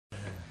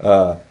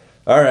All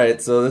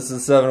right, so this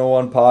is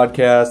 701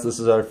 Podcast. This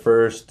is our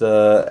first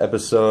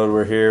episode.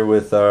 We're here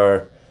with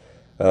our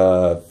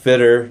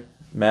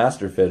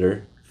master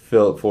fitter,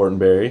 Phillip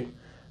Fortenberry.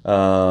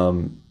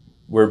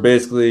 We're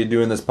basically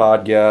doing this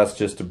podcast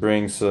just to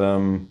bring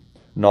some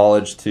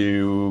knowledge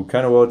to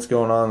kind of what's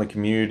going on in the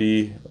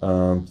community,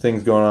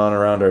 things going on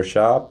around our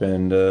shop,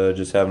 and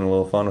just having a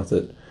little fun with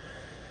it.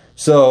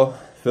 So,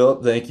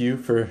 Phillip, thank you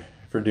for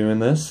doing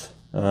this.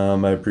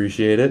 I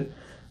appreciate it.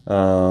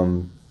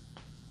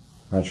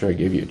 Not sure I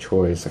gave you a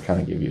choice. I kind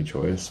of gave you a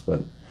choice,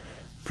 but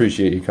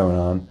appreciate you coming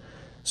on.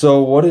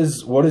 So, what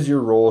is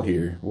your role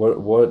here?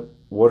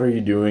 What are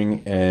you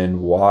doing, and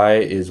why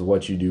is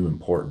what you do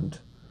important?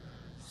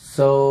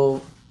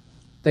 So,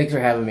 thanks for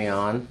having me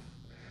on.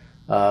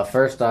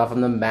 First off,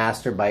 I'm the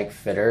master bike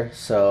fitter.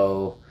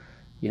 So,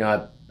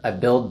 I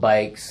build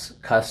bikes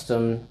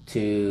custom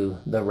to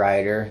the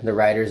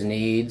rider's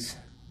needs,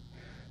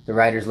 the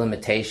rider's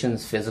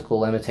limitations, physical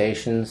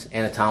limitations,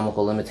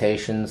 anatomical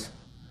limitations,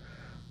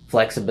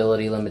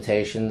 flexibility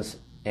limitations,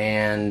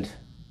 and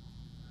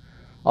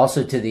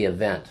also to the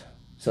event.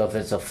 So if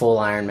it's a full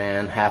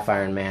Ironman, half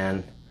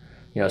Ironman,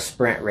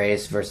 sprint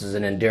race versus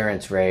an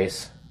endurance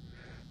race,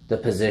 the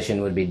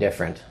position would be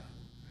different.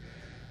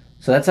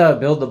 So that's how I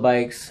build the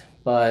bikes,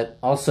 but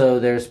also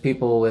there's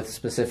people with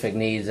specific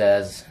needs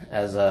as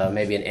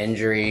maybe an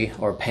injury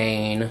or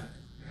pain,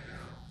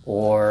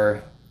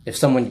 or if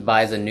someone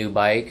buys a new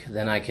bike,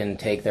 then I can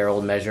take their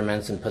old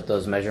measurements and put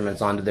those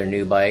measurements onto their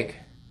new bike.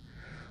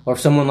 Or if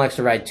someone likes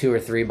to ride 2 or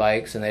 3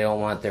 bikes and they don't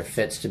want their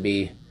fits to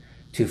be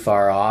too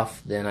far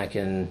off, then I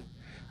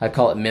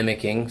call it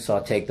mimicking. So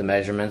I'll take the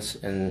measurements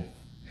and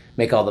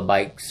make all the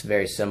bikes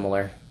very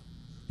similar.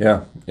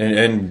 Yeah,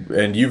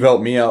 and you've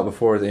helped me out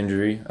before with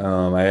injury.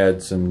 I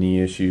had some knee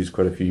issues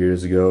quite a few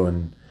years ago,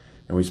 and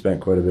we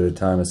spent quite a bit of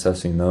time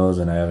assessing those,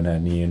 and I haven't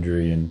had knee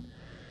injury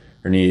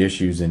or knee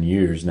issues in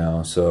years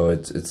now. So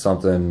it's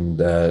something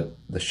that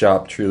the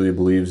shop truly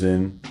believes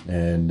in,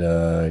 and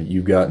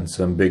you've gotten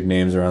some big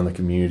names around the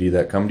community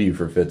that come to you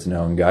for fits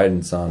now and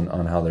guidance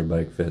on how their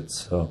bike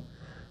fits. So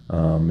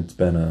it's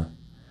been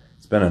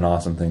an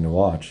awesome thing to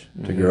watch,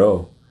 to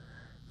grow.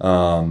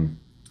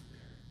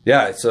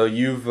 Yeah, so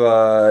you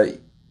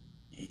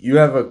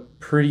have a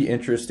pretty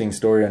interesting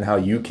story on how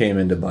you came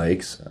into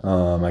bikes.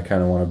 I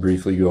kind of want to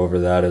briefly go over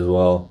that as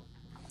well.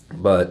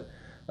 But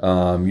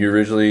you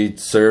originally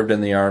served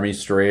in the Army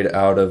straight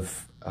out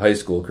of high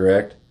school,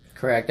 correct?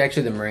 Correct.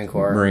 Actually, the Marine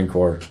Corps. Marine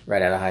Corps.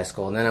 Right out of high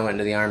school. And then I went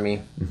into the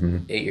Army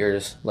 8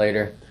 years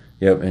later.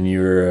 Yep, and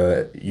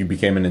you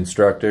became an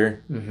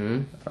instructor?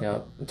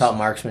 Yep. Taught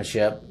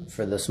marksmanship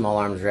for the Small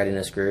Arms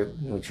Readiness Group.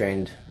 We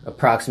trained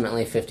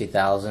approximately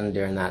 50,000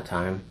 during that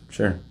time.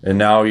 Sure. And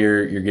now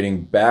you're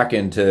getting back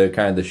into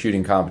kind of the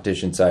shooting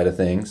competition side of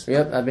things.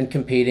 Yep, I've been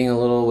competing a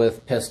little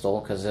with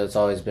pistol because it's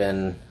always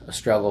been a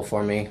struggle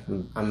for me.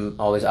 I've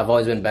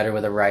always been better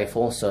with a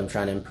rifle, so I'm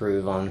trying to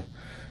improve on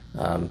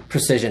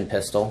precision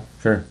pistol.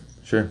 Sure.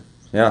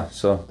 Yeah,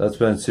 so that's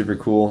been super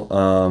cool.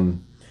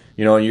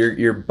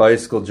 Your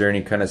bicycle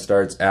journey kind of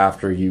starts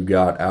after you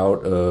got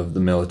out of the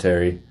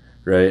military,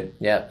 right?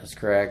 Yep, that's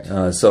correct.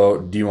 So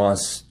do you want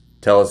to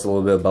tell us a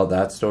little bit about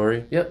that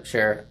story? Yep,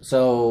 sure.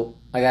 So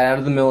I got out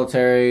of the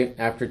military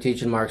after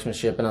teaching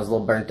marksmanship, and I was a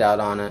little burnt out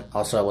on it.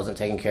 Also, I wasn't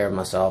taking care of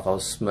myself. I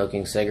was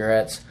smoking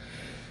cigarettes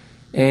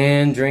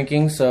and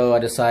drinking, so I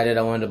decided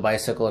I wanted to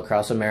bicycle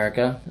across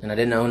America, and I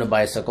didn't own a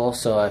bicycle,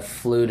 so I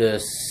flew to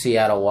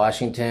Seattle,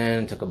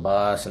 Washington, took a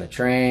bus and a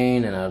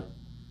train and a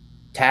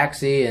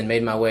taxi and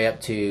made my way up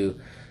to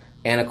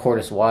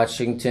Anacortes,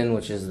 Washington,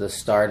 which is the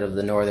start of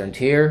the northern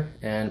tier,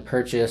 and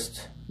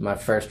purchased my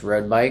first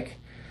road bike.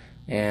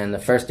 And the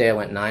first day I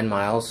went 9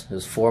 miles. It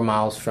was 4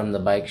 miles from the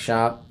bike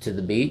shop to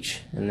the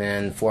beach, and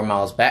then 4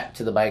 miles back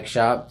to the bike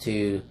shop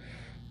to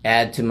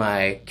add to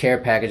my care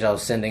package I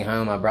was sending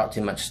home. I brought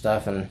too much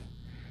stuff and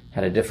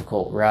had a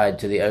difficult ride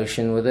to the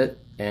ocean with it.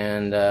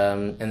 And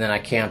then I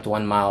camped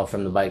 1 mile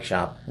from the bike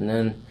shop. And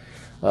then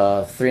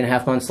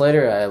 3.5 months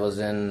later, I was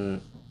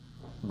in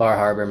Bar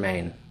Harbor,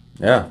 Maine.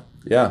 Yeah.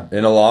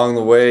 And along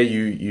the way,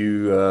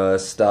 you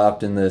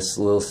stopped in this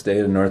little state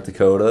of North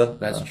Dakota.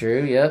 That's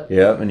true. Yep.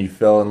 Yep, and you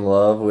fell in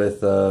love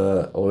with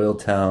Oil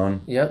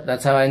Town. Yep,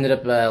 that's how I ended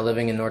up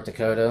living in North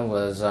Dakota.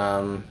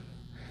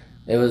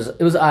 It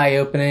was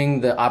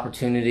eye-opening, the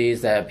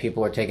opportunities that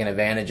people were taking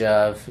advantage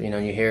of.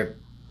 And you hear,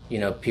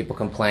 people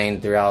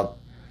complain throughout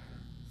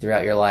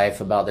your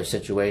life about their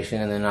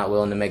situation, and they're not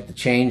willing to make the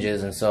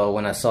changes. And so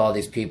when I saw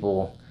these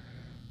people,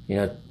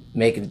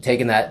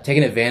 taking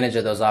advantage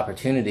of those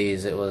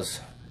opportunities, it was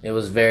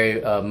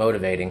very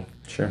motivating.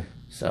 Sure.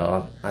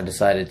 So I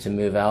decided to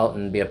move out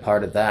and be a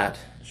part of that.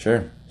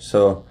 Sure.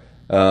 So,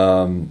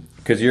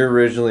 because you're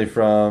originally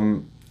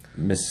from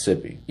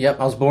Mississippi. Yep,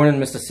 I was born in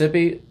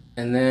Mississippi,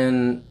 and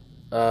then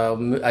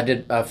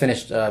I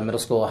finished middle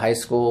school, high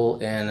school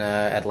in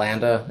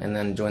Atlanta, and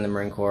then joined the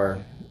Marine Corps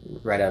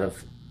right out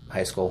of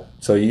high school.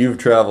 So you've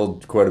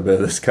traveled quite a bit of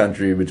this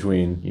country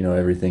between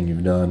everything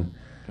you've done.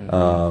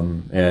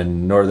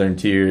 And Northern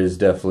Tier is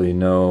definitely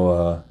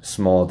no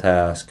small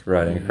task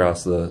riding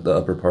across the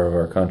upper part of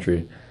our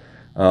country.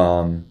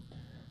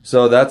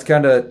 So that's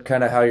kind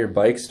of how your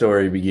bike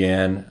story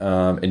began,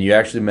 and you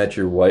actually met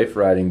your wife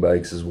riding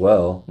bikes as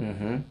well.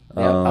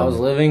 I was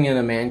living in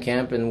a man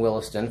camp in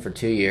Williston for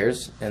 2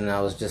 years, and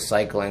I was just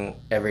cycling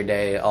every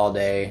day, all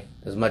day,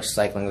 as much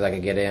cycling as I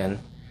could get in,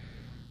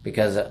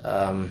 because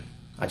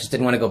I just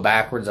didn't want to go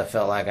backwards. I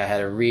felt like I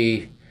had a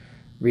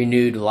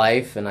renewed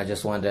life, and I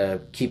just wanted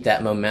to keep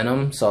that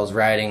momentum, so I was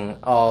riding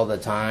all the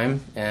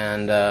time.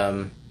 And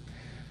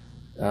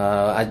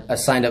I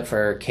signed up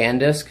for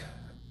Candisk,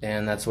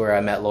 and that's where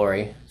I met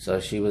Lori. So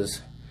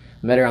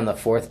met her on the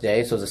 4th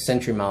day, so it was a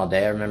century mile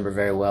day. I remember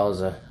very well. It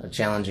was a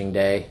challenging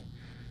day,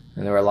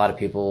 and there were a lot of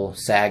people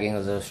sagging. There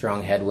was a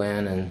strong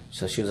headwind, and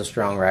so she was a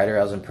strong rider.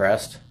 I was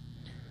impressed.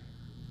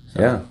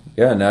 So.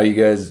 Yeah. Now you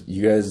guys,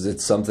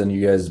 it's something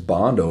you guys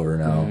bond over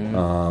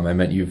now. I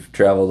meant you've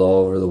traveled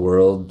all over the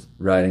world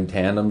riding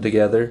tandem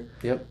together.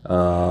 Yep.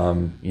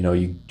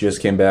 You just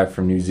came back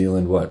from New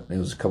Zealand. What? It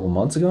was a couple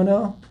months ago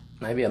now.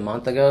 Maybe a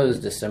month ago. It was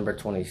December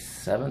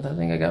 27th, I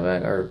think I got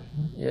back. Or,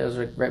 yeah, it was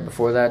right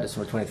before that,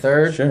 December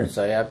 23rd. Sure.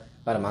 So, yeah,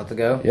 about a month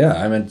ago. Yeah,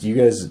 I meant you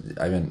guys,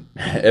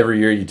 every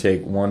year you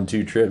take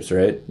 1-2 trips,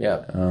 right?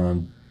 Yeah.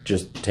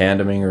 Just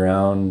tandeming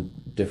around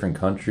different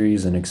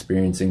countries and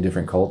experiencing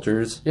different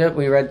cultures. Yep,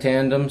 we ride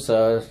tandem,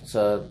 so it's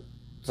a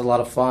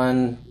lot of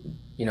fun.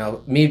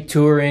 Me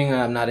touring,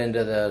 I'm not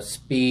into the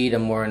speed.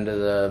 I'm more into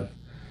the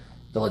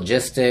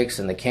logistics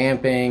and the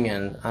camping,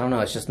 and I don't know,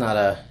 it's not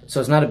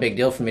a big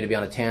deal for me to be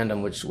on a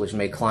tandem, which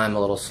may climb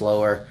a little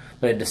slower,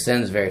 but it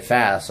descends very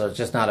fast, so it's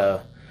just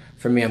not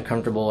for me, I'm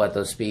comfortable at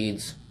those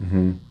speeds.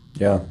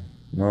 Yeah,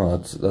 no,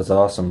 that's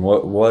awesome.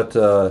 What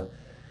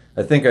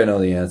I think I know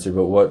the answer,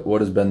 but what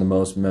has been the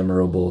most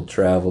memorable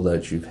travel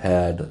that you've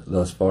had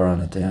thus far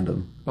on a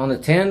tandem? On the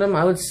tandem,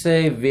 I would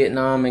say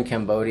Vietnam and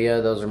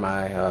Cambodia. Those are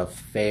my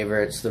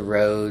favorites. The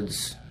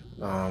roads,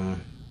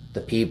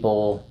 the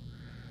people.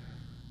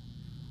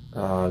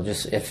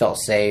 It felt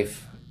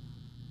safe,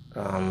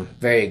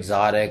 very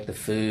exotic, the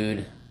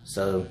food,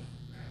 so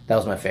that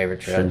was my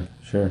favorite trip.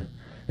 Sure.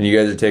 And you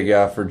guys are taking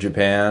off for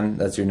Japan.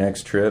 That's your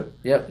next trip?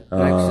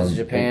 Next is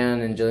Japan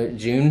in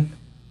June.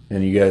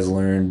 And you guys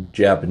learned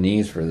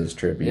Japanese for this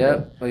trip?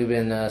 Yep, we've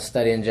been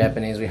studying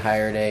Japanese. We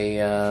hired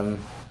a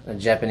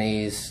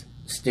Japanese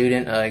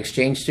student,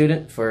 exchange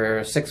student,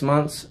 for 6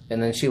 months,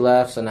 and then she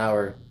left, so now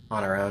we're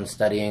on our own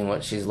studying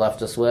what she's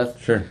left us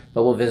with. Sure.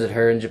 But we'll visit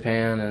her in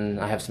Japan, and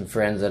I have some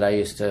friends that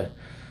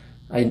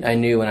I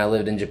knew when I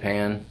lived in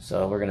Japan,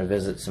 so we're going to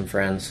visit some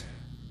friends.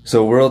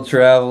 So world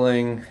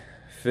traveling,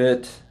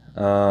 fit,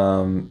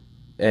 and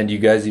you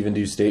guys even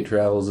do state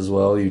travels as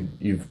well.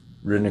 You've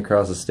ridden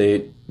across the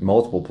state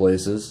multiple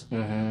places.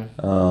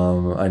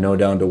 I know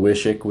down to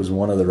Wishick was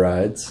one of the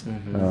rides,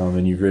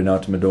 and you've ridden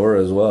out to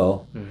Medora as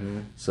well.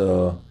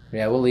 So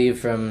yeah, we'll leave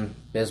from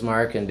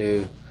Bismarck and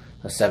do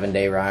a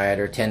 7-day ride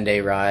or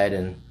 10-day ride,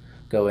 and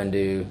go and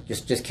do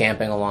just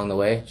camping along the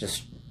way.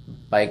 Just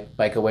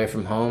bike away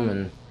from home,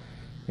 and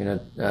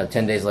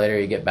 10 days later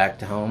you get back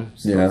to home.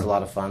 So it's a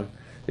lot of fun.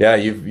 Yeah,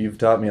 you've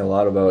taught me a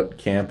lot about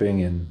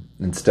camping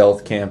and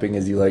stealth camping,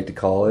 as you like to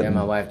call it. Yeah,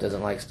 my wife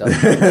doesn't like stealth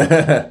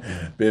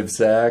bib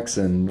sacks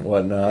and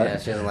whatnot. Yeah,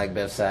 she doesn't like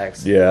bib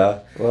sacks. Yeah,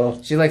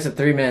 well, she likes a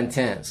 3-man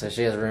tent, so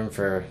she has room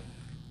for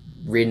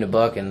reading a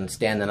book and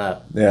standing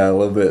up. Yeah, a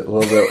little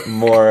bit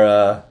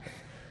more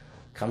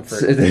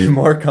comfort,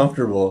 more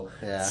comfortable.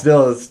 Yeah.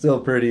 Still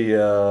pretty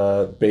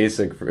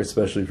basic,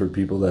 especially for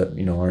people that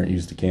aren't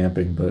used to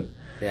camping. But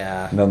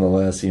yeah,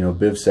 nonetheless,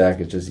 bib sack.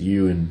 It's just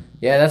you and.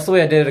 Yeah, that's the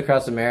way I did it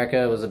across America.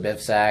 It was a bib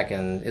sack,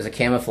 and it's a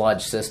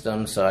camouflage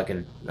system, so I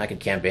could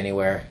camp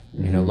anywhere.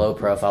 Low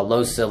profile,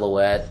 low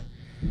silhouette.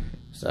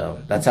 So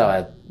that's how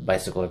I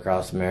bicycled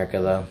across America,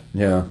 though.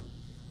 Yeah.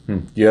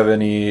 Do you have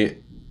any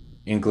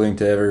inkling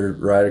to ever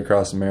ride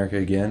across America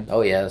again?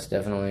 Oh yes,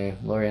 definitely.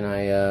 Lori and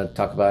I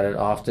talk about it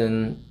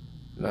often.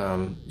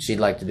 She'd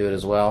like to do it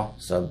as well.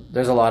 So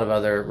there's a lot of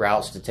other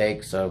routes to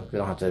take, so we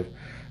don't have to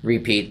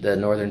repeat the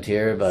Northern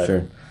Tier, but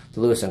sure. The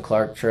Lewis and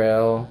Clark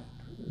Trail,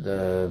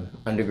 the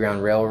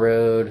Underground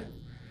Railroad,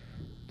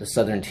 the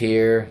Southern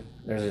Tier.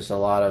 There's just a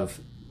lot of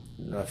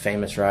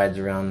famous rides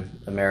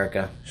around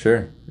America.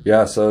 Sure.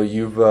 Yeah, so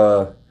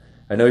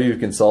I know you've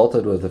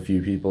consulted with a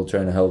few people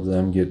trying to help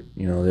them get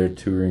their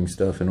touring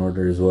stuff in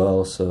order as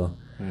well. So,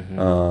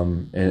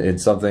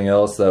 and something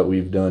else that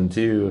we've done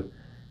too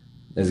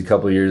is a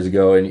couple of years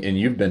ago, and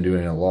you've been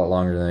doing it a lot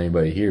longer than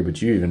anybody here,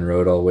 but you even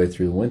rode all the way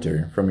through the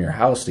winter from your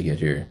house to get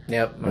here.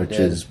 Yep, which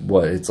is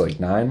what, it's like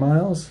 9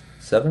 miles,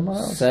 7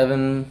 miles, I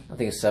think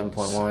it's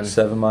 7.1.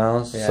 7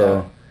 miles.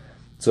 Yeah.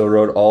 So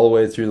rode all the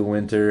way through the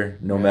winter,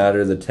 no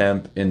matter the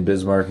temp, in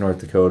Bismarck, North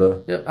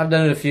Dakota. Yep, I've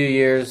done it a few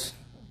years.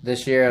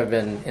 This year I've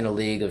been in a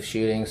league of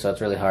shooting, so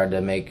it's really hard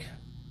to make.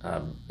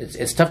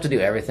 It's tough to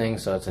do everything,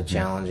 so it's a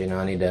challenge.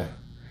 I need to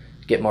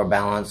get more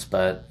balance.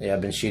 But yeah,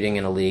 I've been shooting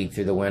in a league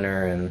through the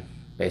winter, and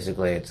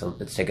basically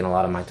it's taken a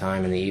lot of my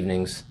time in the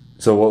evenings.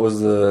 So what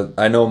was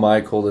I know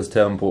my coldest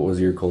temp. What was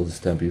your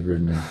coldest temp you've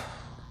ridden in?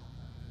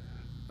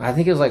 I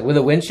think it was like with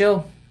a wind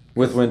chill.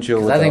 With wind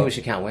chill. I think we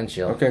should count wind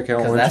chill. Okay,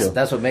 count wind chill.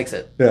 That's what makes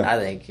it. Yeah. I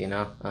think, you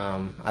know.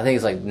 I think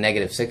it's like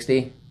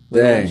 -60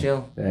 with dang, wind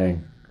chill.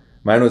 Dang.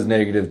 Mine was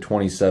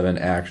 -27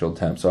 actual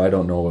temp, so I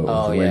don't know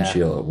what wind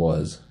chill it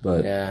was,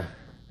 but yeah.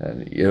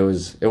 And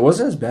it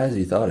wasn't as bad as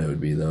you thought it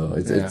would be, though.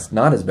 It's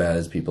not as bad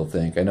as people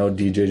think. I know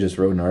DJ just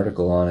wrote an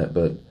article on it,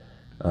 but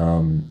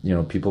you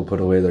know, people put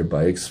away their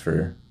bikes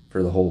for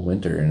the whole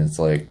winter, and it's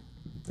like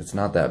it's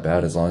not that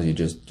bad as long as you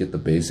just get the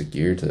basic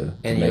gear to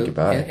make it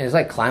by. And it's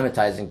like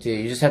climatizing too.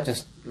 You just have to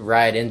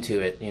ride into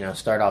it. You know,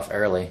 start off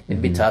early.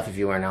 It'd be tough if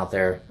you weren't out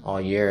there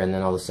all year, and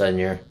then all of a sudden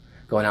you're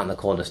going out in the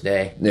coldest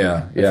day.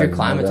 Yeah, if you're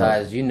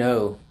climatized, you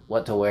know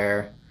what to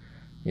wear.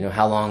 You know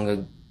how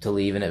long to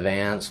leave in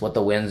advance, what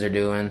the winds are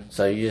doing.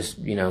 So you just,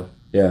 you know,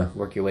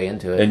 work your way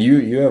into it. And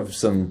you have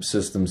some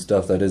system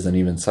stuff that isn't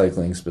even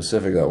cycling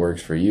specific that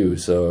works for you.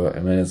 So I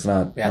mean, it's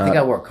not. Yeah, I think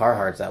I wore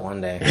Carhartts that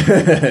one day.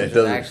 It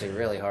was actually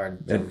really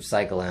hard to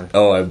cycle in.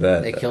 Oh, I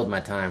bet they killed my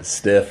time.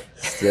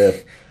 Stiff.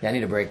 Yeah, I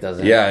need to break those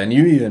in. Yeah, and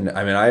you even.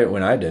 I mean,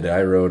 when I did it,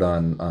 I rode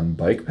on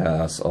Bike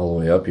Pass all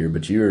the way up here,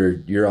 but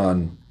you're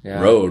on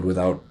road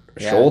without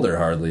shoulder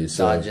hardly.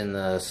 So dodging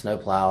the snow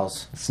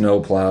plows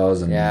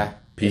and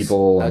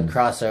people. I'd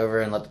cross over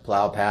and let the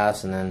plow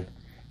pass, and then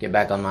get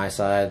back on my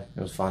side.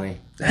 It was funny.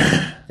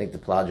 I think the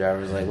plow driver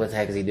was like, "What the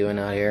heck is he doing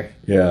out here?"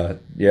 Yeah.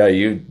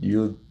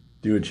 You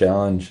do a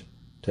challenge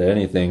to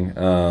anything,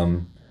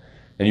 and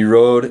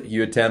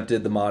you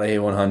attempted the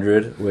Madehe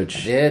 100,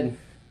 which I did.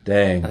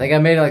 Dang. I think I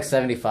made it like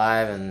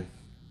 75, and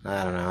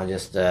I don't know. I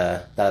just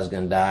thought I was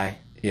gonna die.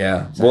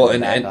 Yeah. So well,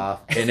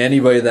 and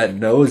anybody that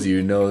knows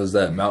you knows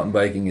that mountain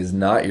biking is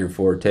not your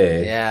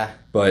forte. Yeah.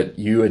 But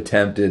you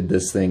attempted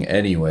this thing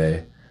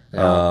anyway.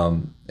 Yeah.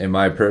 In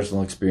my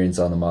personal experience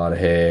on the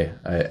Madehe,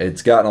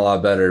 it's gotten a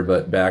lot better,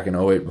 but back in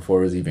 08,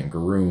 before it was even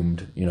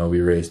groomed, you know,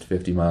 we raced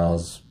 50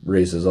 miles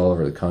races all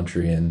over the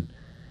country, and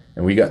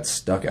we got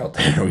stuck out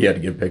there. We had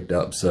to get picked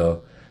up.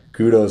 So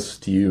kudos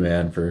to you,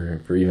 man,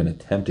 for even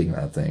attempting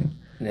that thing.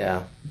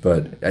 Yeah.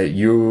 But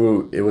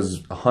it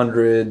was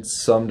 100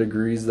 some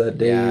degrees that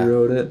day you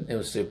rode it. It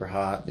was super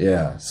hot.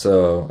 Yeah,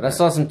 so. But I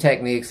saw some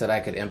techniques that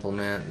I could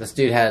implement. This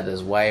dude had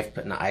his wife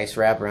putting an ice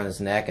wrap around his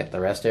neck at the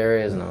rest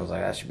areas, and I was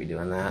like, I should be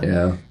doing that.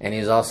 Yeah. And he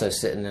was also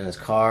sitting in his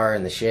car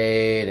in the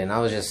shade, and I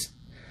was just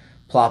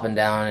plopping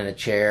down in a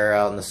chair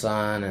out in the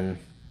sun and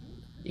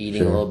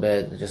eating a little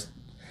bit. Just,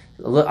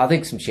 I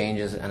think some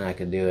changes, and I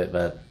could do it.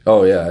 But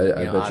oh yeah,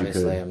 I bet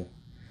obviously you could.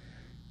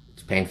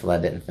 It's painful I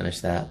didn't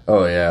finish that.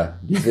 Oh yeah.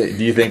 Do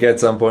you think at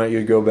some point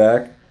you'd go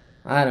back?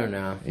 I don't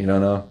know. You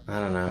don't know? I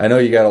don't know. I know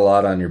you got a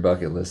lot on your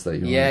bucket list that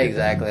you. Yeah,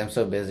 exactly. I'm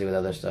so busy with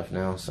other stuff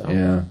now. So.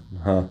 Yeah.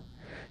 Huh.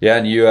 Yeah,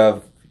 and you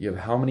have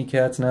how many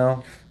cats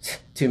now?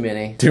 Too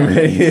many. Too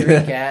many. 3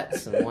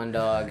 cats and 1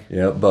 dog.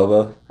 Yep,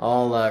 Bubba.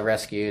 All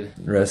rescued.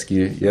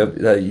 Yep.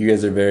 You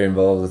guys are very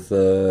involved with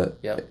the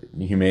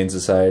Humane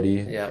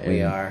Society. Yeah,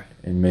 we are.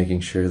 And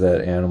making sure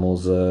that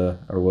animals are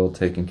well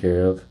taken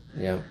care of.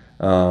 Yeah.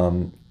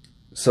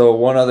 So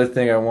one other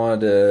thing I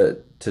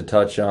wanted to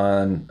touch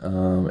on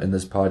in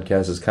this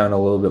podcast is kind of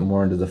a little bit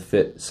more into the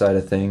fit side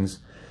of things.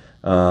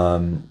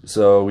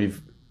 So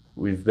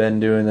we've been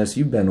doing this.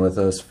 You've been with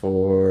us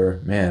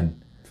for,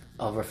 man,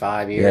 over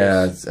 5 years.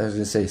 Yeah, I was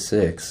gonna say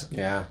 6.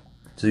 Yeah.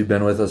 So you've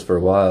been with us for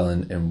a while,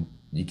 and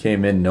you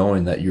came in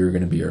knowing that you were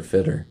going to be our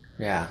fitter.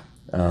 Yeah.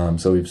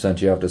 So we've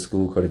sent you off to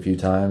school quite a few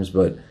times,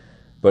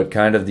 but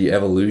kind of the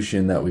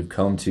evolution that we've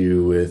come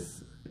to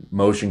with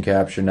motion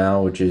capture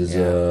now, which is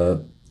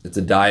it's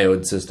a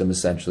diode system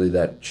essentially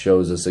that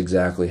shows us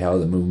exactly how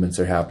the movements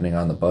are happening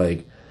on the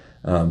bike.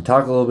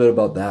 Talk a little bit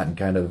about that and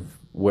kind of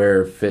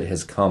where fit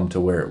has come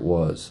to where it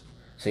was.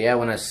 So yeah,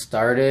 when I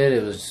started,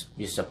 it was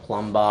just a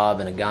plumb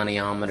bob and a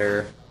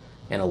goniometer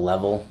and a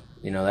level.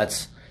 You know,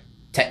 that's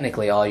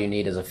technically all you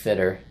need as a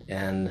fitter.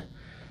 And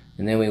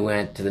then we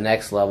went to the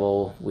next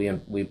level.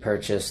 We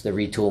purchased the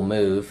Retool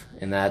Move,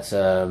 and that's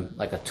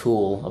like a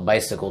tool, a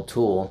bicycle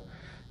tool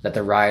that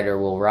the rider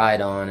will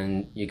ride on,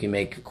 and you can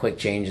make quick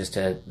changes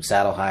to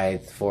saddle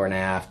height, fore and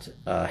aft,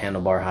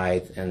 handlebar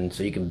height, and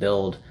so you can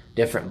build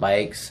different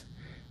bikes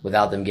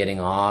without them getting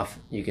off.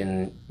 You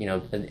can, you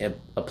know,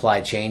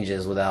 apply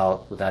changes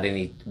without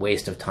any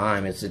waste of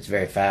time. It's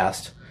very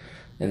fast.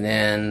 And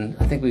then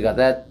I think we got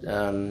that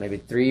maybe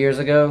 3 years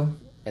ago.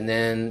 And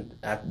then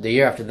the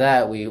year after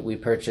that, we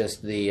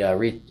purchased the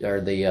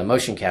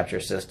motion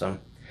capture system.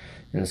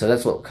 And so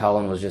that's what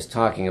Colin was just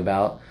talking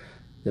about.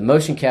 The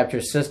motion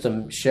capture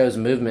system shows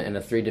movement in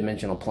a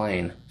 3-dimensional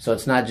plane. So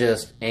it's not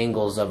just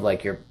angles of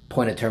like your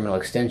point of terminal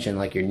extension,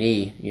 like your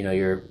knee, you know,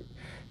 your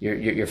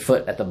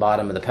foot at the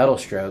bottom of the pedal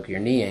stroke, your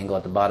knee angle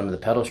at the bottom of the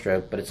pedal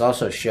stroke, but it's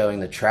also showing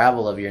the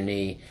travel of your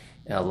knee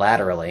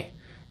laterally.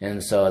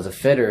 And so as a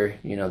fitter,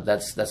 you know,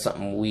 that's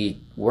something we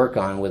work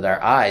on with our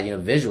eye, you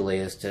know, visually,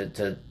 is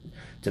to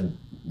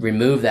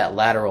remove that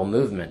lateral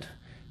movement.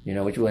 You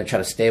know, we want to try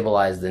to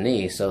stabilize the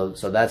knee. So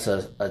that's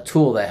a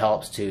tool that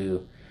helps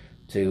to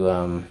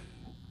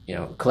you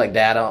know, collect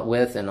data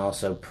with and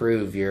also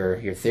prove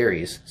your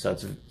theories. So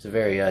it's a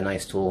very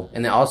nice tool.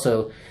 And then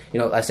also, you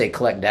know, I say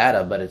collect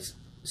data, but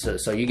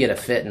so you get a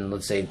fit in,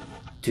 let's say,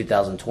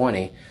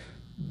 2020.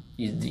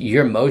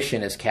 Your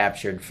motion is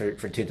captured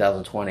for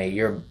 2020.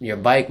 Your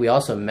bike, we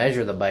also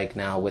measure the bike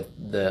now with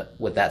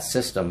that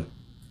system.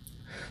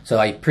 So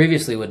I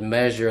previously would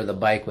measure the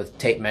bike with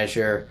tape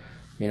measure,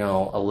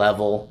 a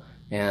level,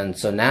 and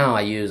so now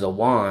I use a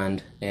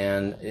wand,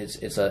 and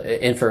it's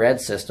a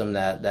infrared system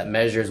that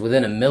measures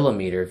within a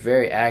millimeter,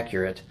 very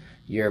accurate,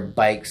 your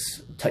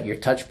bike's your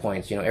touch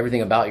points,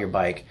 everything about your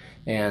bike.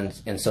 And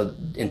so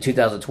in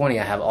 2020,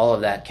 I have all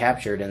of that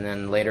captured, and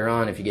then later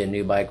on, if you get a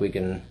new bike, we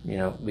can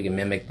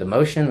mimic the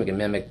motion, we can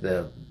mimic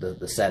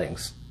the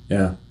settings.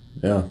 Yeah,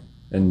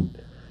 and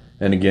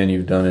again,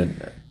 you've done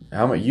it.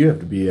 How much you have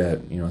to be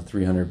at?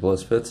 300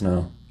 plus fits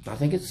now. I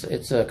think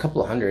it's a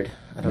couple of hundred.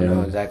 I don't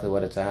know exactly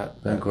what it's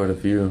at. Been quite a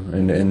few,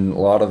 and a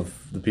lot of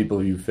the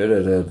people you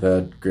fitted have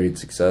had great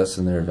success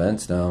in their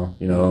events now.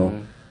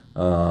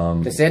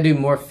 They say I do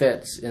more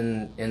fits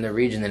in the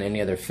region than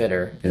any other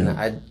fitter, and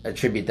I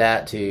attribute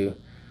that to,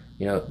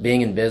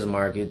 being in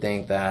Bismarck. You'd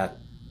think that,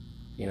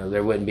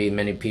 there wouldn't be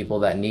many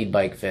people that need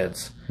bike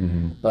fits,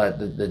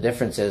 but the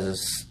difference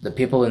is the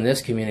people in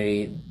this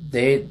community,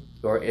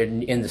 or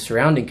in the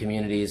surrounding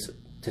communities,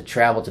 to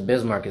travel to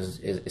Bismarck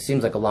it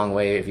seems like a long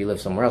way if you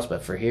live somewhere else,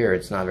 but for here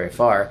it's not very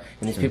far,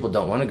 and these people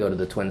don't want to go to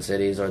the Twin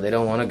Cities, or they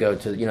don't want to go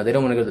to they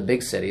don't want to go to the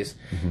big cities.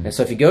 And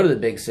so if you go to the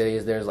big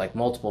cities, there's like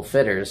multiple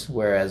fitters,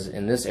 whereas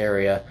in this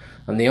area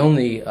I'm the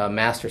only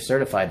master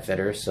certified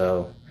fitter,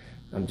 so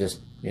I'm just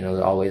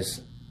always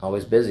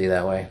busy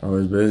that way.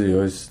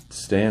 Always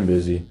staying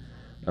busy.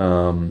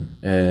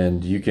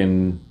 And you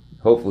can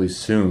hopefully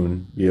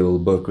soon be able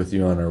to book with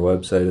you on our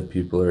website if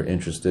people are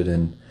interested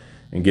in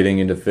getting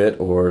into fit,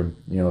 or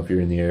if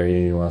you're in the area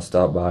and you want to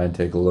stop by and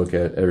take a look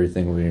at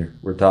everything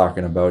we're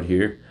talking about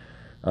here,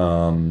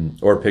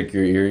 or pick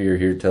your ear. You're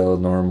here till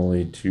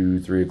normally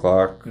 2-3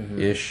 o'clock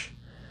ish,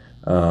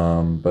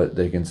 but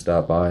they can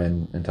stop by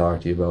and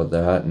talk to you about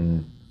that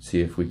and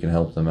see if we can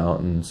help them out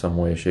in some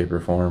way, shape,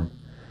 or form.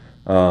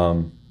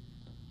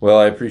 Well,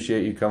 I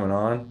appreciate you coming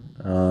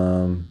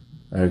on.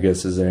 I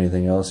guess, is there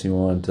anything else you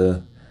want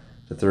to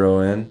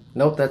throw in?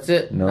 Nope, that's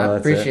it. No, I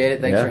appreciate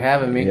it. Thanks for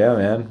having me. Yeah,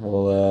 man.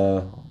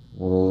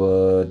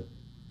 We'll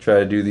try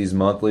to do these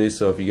monthly.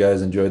 So if you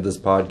guys enjoyed this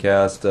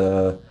podcast,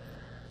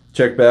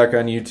 check back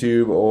on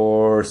YouTube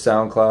or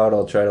SoundCloud.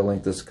 I'll try to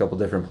link this a couple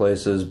different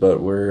places, but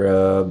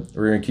we're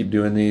gonna keep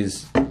doing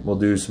these. We'll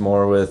do some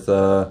more with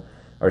our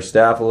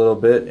staff a little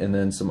bit, and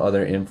then some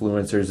other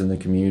influencers in the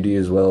community,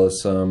 as well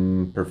as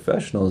some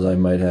professionals I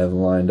might have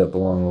lined up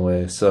along the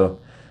way. So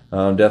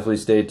definitely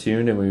stay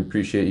tuned, and we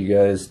appreciate you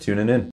guys tuning in.